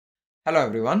Hello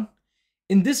everyone.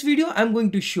 In this video, I'm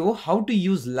going to show how to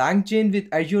use LangChain with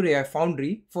Azure AI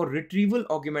Foundry for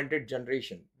Retrieval-Augmented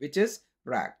Generation, which is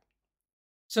RAG.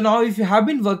 So now if you have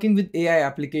been working with AI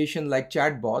applications like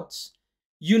chatbots,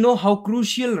 you know how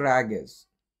crucial RAG is.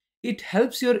 It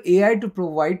helps your AI to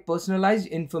provide personalized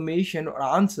information or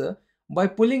answer by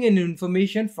pulling in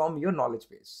information from your knowledge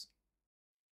base.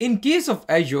 In case of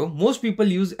Azure, most people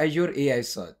use Azure AI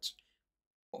Search,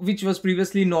 which was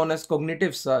previously known as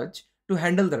cognitive search, to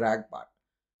handle the RAG part.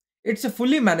 It's a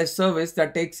fully managed service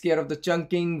that takes care of the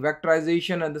chunking,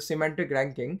 vectorization, and the semantic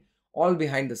ranking all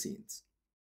behind the scenes.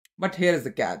 But here is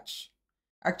the catch.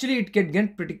 Actually, it can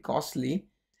get pretty costly,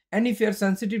 and if you're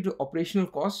sensitive to operational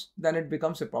costs, then it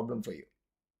becomes a problem for you.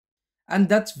 And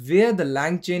that's where the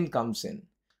LangChain comes in.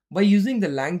 By using the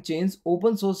LangChain's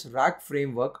open source RAG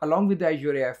framework along with the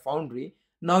Azure AI Foundry,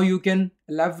 now you can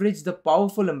leverage the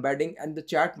powerful embedding and the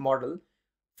chat model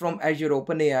from Azure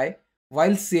OpenAI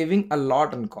while saving a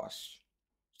lot on cost.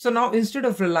 So now instead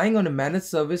of relying on a managed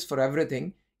service for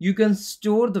everything, you can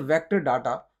store the vector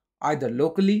data either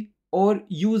locally or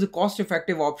use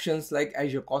cost-effective options like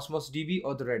Azure Cosmos DB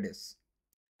or the Redis.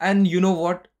 And you know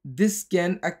what? This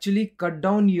can actually cut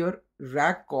down your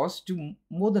RAG cost to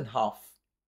more than half.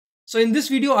 So in this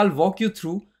video, I'll walk you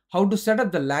through how to set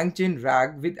up the LangChain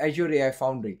RAG with Azure AI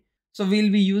Foundry. So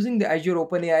we'll be using the Azure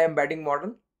OpenAI embedding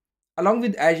model along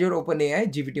with Azure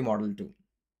OpenAI GPT model too.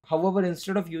 However,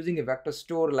 instead of using a vector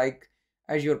store like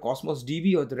Azure Cosmos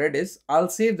DB or the Redis, I'll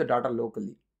save the data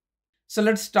locally. So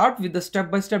let's start with the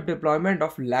step-by-step deployment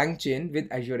of LangChain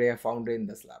with Azure AI Foundry in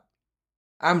this lab.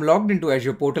 I'm logged into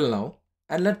Azure portal now,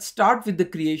 and let's start with the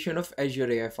creation of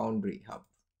Azure AI Foundry Hub.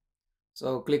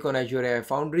 So click on Azure AI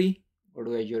Foundry, go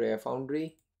to Azure AI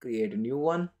Foundry, create a new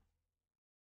one.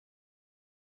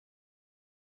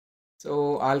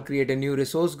 So I'll create a new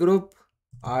resource group,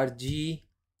 RG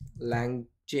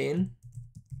LangChain,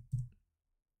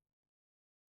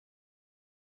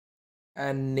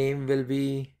 and name will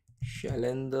be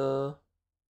Shailendra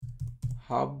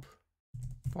Hub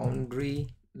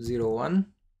Foundry 01.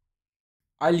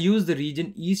 I'll use the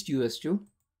region East US2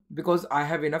 because I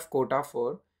have enough quota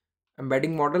for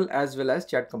embedding model as well as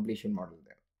chat completion model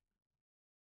there.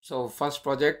 So first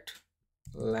project,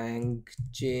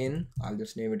 LangChain, I'll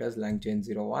just name it as LangChain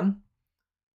 01.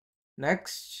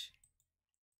 Next,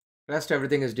 rest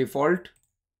everything is default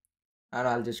and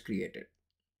I'll just create it.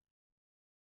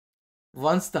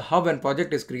 Once the hub and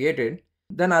project is created,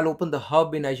 then I'll open the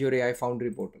hub in Azure AI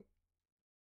Foundry portal.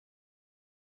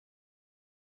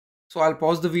 So I'll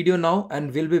pause the video now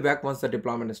and we'll be back once the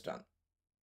deployment is done.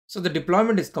 So the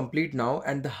deployment is complete now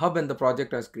and the hub and the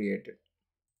project is created.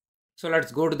 So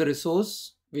let's go to the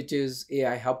resource, which is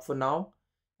AI Hub for now,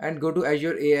 and go to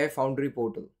Azure AI Foundry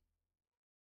portal.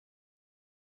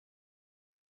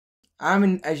 I'm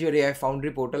in Azure AI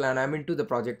Foundry portal and I'm into the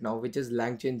project now, which is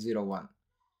LangChain 01.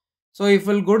 So if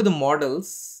we'll go to the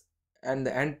models and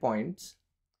the endpoints,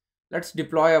 let's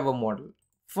deploy our model.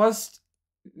 First,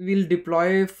 we'll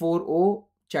deploy 4.0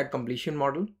 chat completion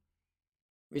model,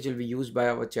 which will be used by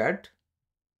our chat.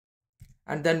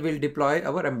 And then we'll deploy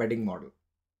our embedding model.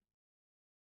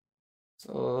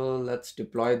 So let's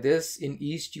deploy this in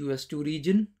East US2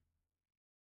 region.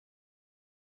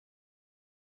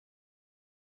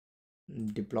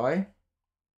 Deploy.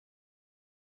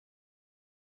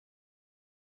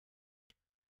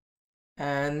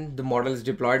 And the model is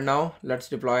deployed now. Let's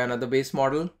deploy another base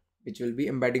model, which will be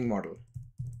embedding model.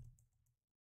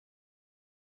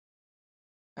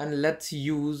 And let's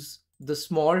use the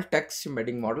small text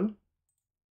embedding model.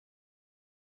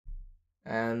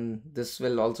 And this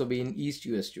will also be in East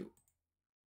US2.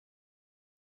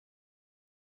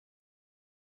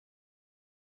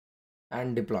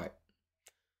 And deploy.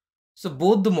 So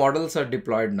both the models are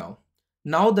deployed now.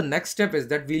 Now the next step is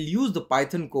that we'll use the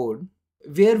Python code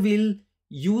where we'll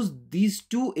use these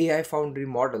two AI Foundry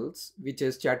models, which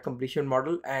is chat completion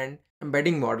model and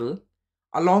embedding model,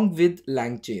 along with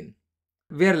LangChain,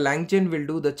 where LangChain will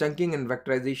do the chunking and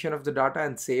vectorization of the data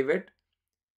and save it.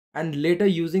 And later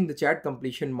using the chat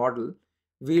completion model,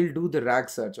 we'll do the RAG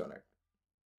search on it.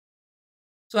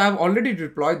 So I've already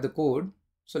deployed the code.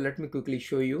 So let me quickly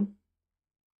show you.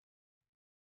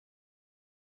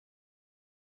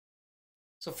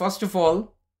 So first of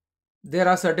all, there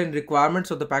are certain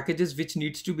requirements of the packages which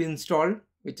needs to be installed,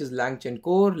 which is LangChain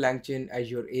Core, LangChain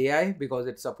Azure AI, because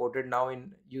it's supported now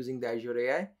in using the Azure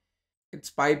AI. It's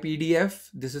PyPDF.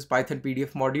 This is Python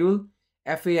PDF module.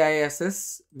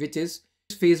 FAISS, which is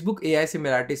Facebook AI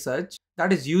similarity search,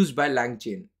 that is used by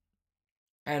LangChain.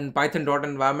 And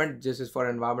Python.environment, this is for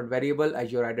environment variable.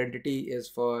 Azure identity is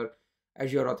for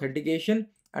Azure authentication.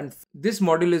 And this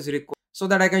module is required. so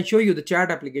that I can show you the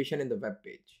chat application in the web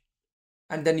page.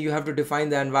 And then you have to define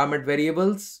the environment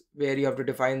variables, where you have to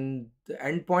define the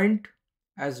endpoint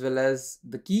as well as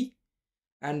the key,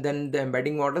 and then the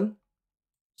embedding model.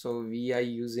 So we are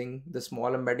using the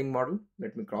small embedding model.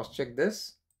 Let me cross check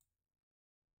this.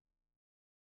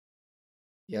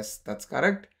 Yes, that's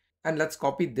correct. And let's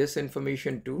copy this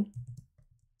information too.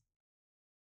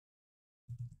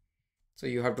 So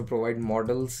you have to provide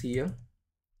models here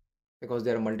because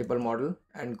there are multiple models,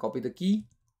 and copy the key.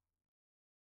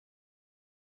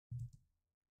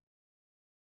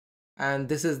 And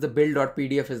this is the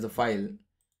build.pdf is the file.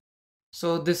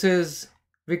 So this is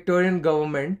Victorian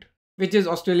government, which is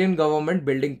Australian government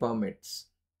building permits.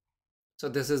 So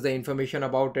this is the information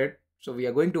about it. So we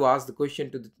are going to ask the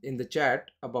question in the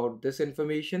chat about this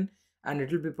information, and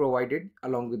it will be provided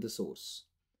along with the source.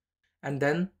 And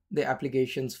then the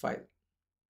applications file.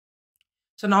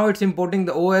 So now it's importing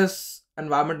the OS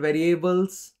environment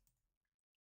variables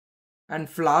and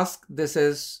Flask. This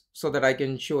is so that I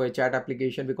can show a chat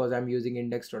application because I'm using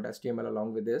index.html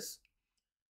along with this.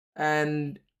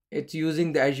 And it's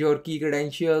using the Azure key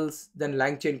credentials, then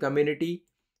LangChain community.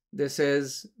 This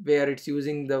is where it's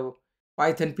using the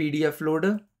Python PDF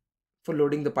loader for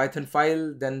loading the Python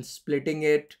file, then splitting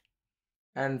it.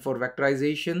 And for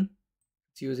vectorization,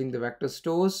 it's using the vector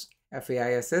stores,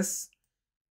 FAISS.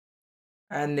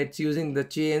 And it's using the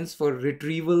chains for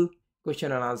retrieval,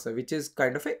 question and answer, which is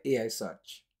kind of a AI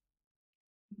search.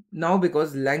 Now,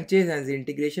 because LangChain has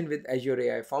integration with Azure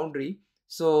AI Foundry,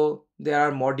 so there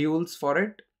are modules for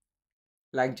it,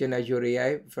 LangChain Azure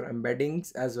AI for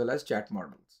embeddings as well as chat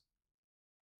models.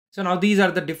 So now these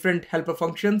are the different helper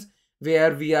functions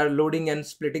where we are loading and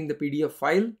splitting the PDF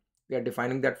file. We are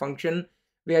defining that function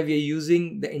where we are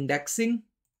using the indexing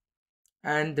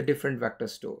and the different vector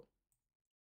store.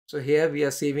 So here we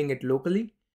are saving it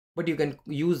locally, but you can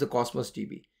use the Cosmos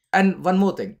DB. And one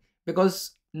more thing,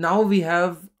 because now we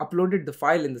have uploaded the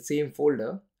file in the same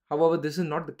folder. However, this is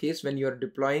not the case when you are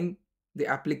deploying the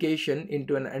application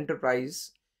into an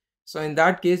enterprise. So in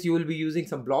that case, you will be using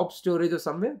some blob storage or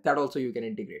somewhere that also you can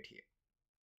integrate here.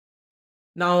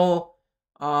 Now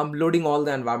I'm loading all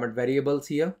the environment variables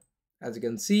here, as you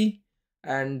can see,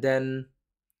 and then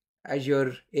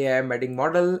Azure AI Embedding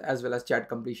Model as well as Chat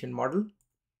Completion Model.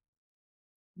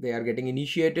 They are getting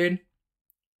initiated.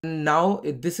 And now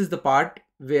this is the part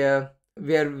where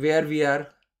we are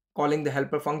calling the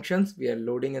helper functions. We are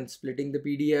loading and splitting the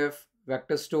PDF,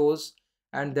 vector stores,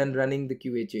 and then running the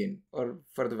QA chain or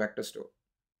for the vector store.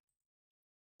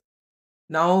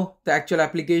 Now the actual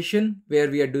application where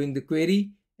we are doing the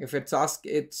query. If it's asked,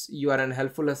 you are an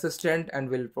helpful assistant and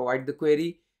will provide the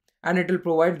query, and it will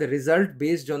provide the result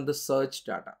based on the search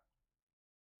data.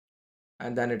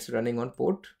 And then it's running on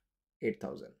port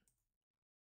 8000.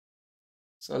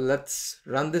 So let's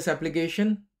run this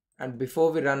application. And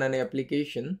before we run any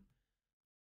application,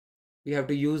 we have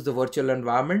to use the virtual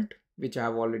environment, which I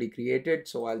have already created.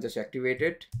 So I'll just activate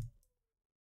it.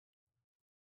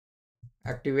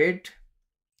 Activate.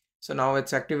 So now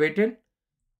it's activated.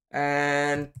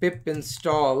 And pip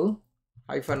install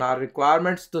 -r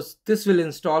requirements. So this will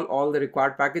install all the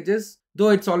required packages, though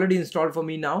it's already installed for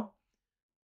me now.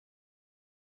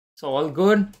 So all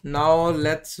good. Now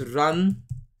let's run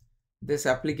this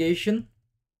application,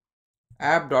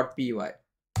 app.py.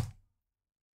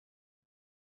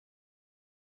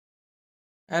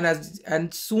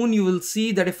 And soon you will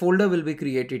see that a folder will be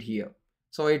created here.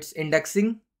 So it's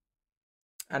indexing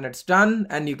and it's done,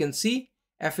 and you can see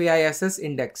FAISS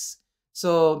index.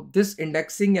 So this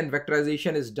indexing and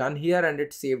vectorization is done here and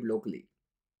it's saved locally.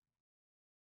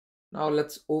 Now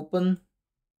let's open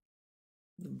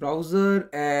the browser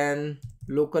and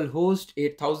localhost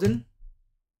 8000.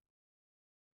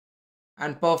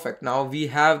 And perfect. Now we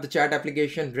have the chat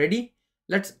application ready.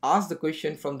 Let's ask the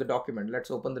question from the document.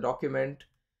 Let's open the document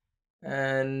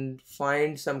and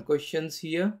find some questions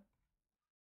here.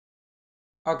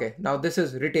 Okay, now this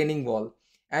is retaining wall.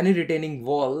 Any retaining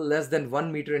wall less than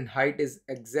 1 meter in height is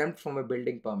exempt from a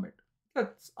building permit.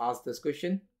 Let's ask this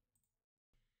question.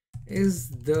 Is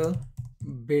the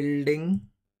building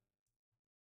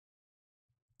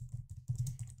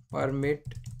permit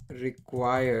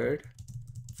required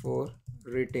for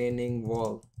retaining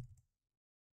wall?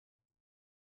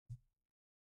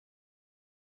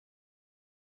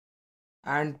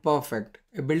 And perfect.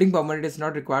 A building permit is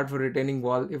not required for retaining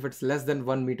wall if it's less than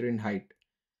 1 meter in height.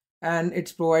 And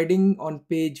it's providing on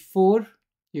page 4.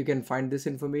 You can find this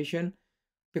information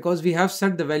because we have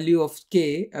set the value of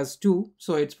k as 2.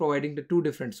 So it's providing the 2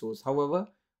 different sources. However,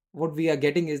 what we are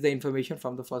getting is the information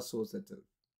from the first source itself.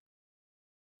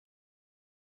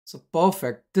 So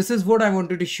perfect. This is what I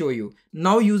wanted to show you.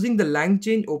 Now using the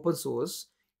LangChain open source,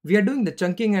 we are doing the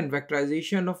chunking and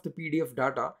vectorization of the PDF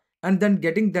data and then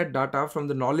getting that data from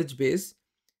the knowledge base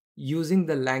using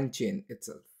the LangChain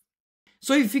itself.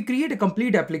 So if we create a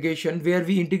complete application where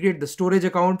we integrate the storage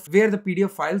account where the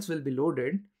PDF files will be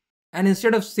loaded, and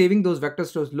instead of saving those vector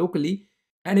stores locally,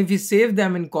 and if we save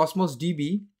them in Cosmos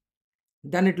DB,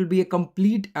 then it will be a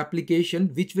complete application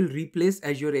which will replace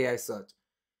Azure AI Search.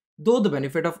 Though the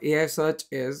benefit of AI Search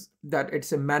is that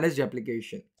it's a managed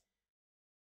application.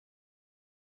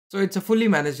 So it's a fully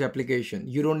managed application.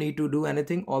 You don't need to do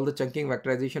anything. All the chunking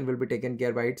vectorization will be taken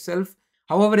care by itself.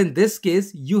 However, in this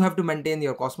case, you have to maintain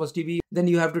your Cosmos DB. Then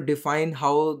you have to define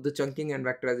how the chunking and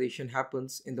vectorization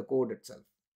happens in the code itself.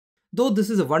 Though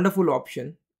this is a wonderful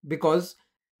option because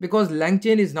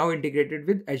LangChain is now integrated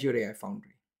with Azure AI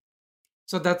Foundry.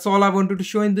 So that's all I wanted to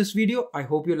show in this video. I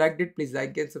hope you liked it. Please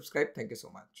like and subscribe. Thank you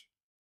so much.